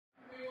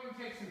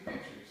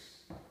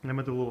I'm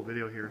gonna do a little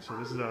video here. So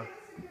this is a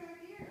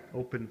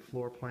open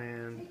floor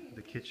plan.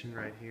 The kitchen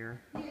right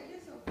here. Yeah,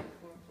 it is open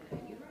floor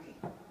plan. You're right.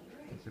 You're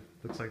right. It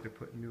looks like they're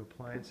putting new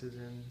appliances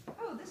in.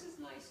 Oh, this is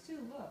nice too.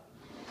 Look.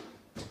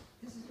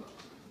 This is what.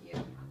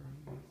 Yeah.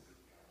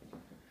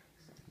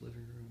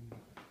 Living room.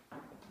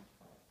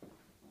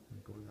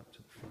 And going up to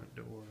the front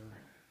door.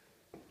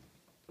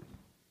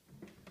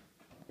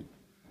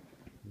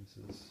 This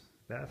is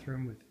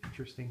bathroom with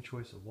interesting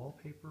choice of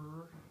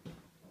wallpaper.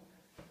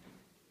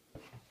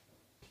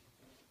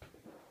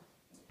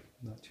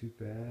 Not too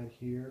bad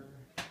here.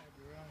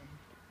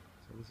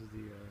 So this is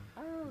the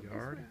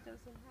yard. This one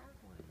doesn't have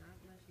one, not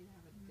unless you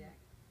have a deck.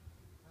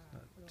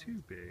 It's not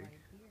too big.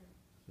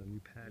 The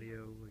new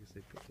patio, I guess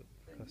they put the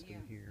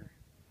custom here.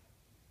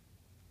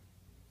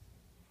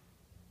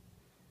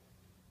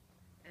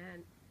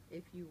 And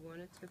if you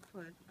wanted to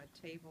put a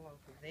table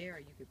over there,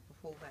 you could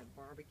pull that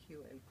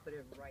barbecue and put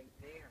it right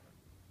there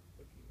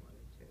if you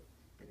wanted to.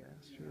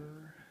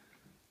 Master.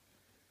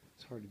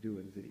 It's hard to do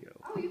in video.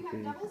 Oh, you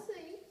have double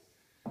sinks.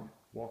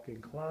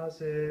 Walk-in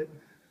closet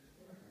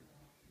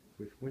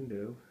with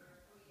window.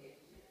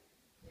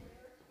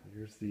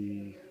 Here's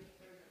the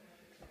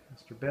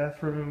master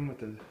bathroom with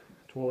the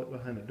toilet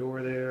behind the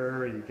door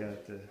there. You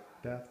got the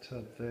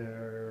bathtub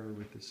there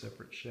with the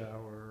separate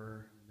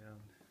shower. Down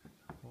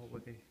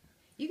hallway.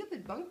 You could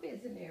put bunk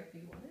beds in there if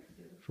you wanted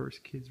to.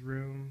 First kids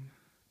room.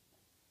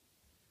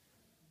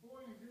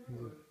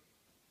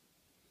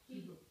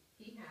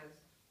 He has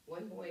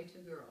one boy and 2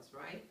 girls,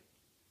 right?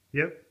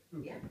 Yep.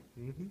 Yeah.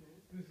 Mm-hmm.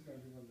 This is going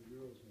to be one of the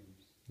girls'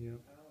 rooms. Yep.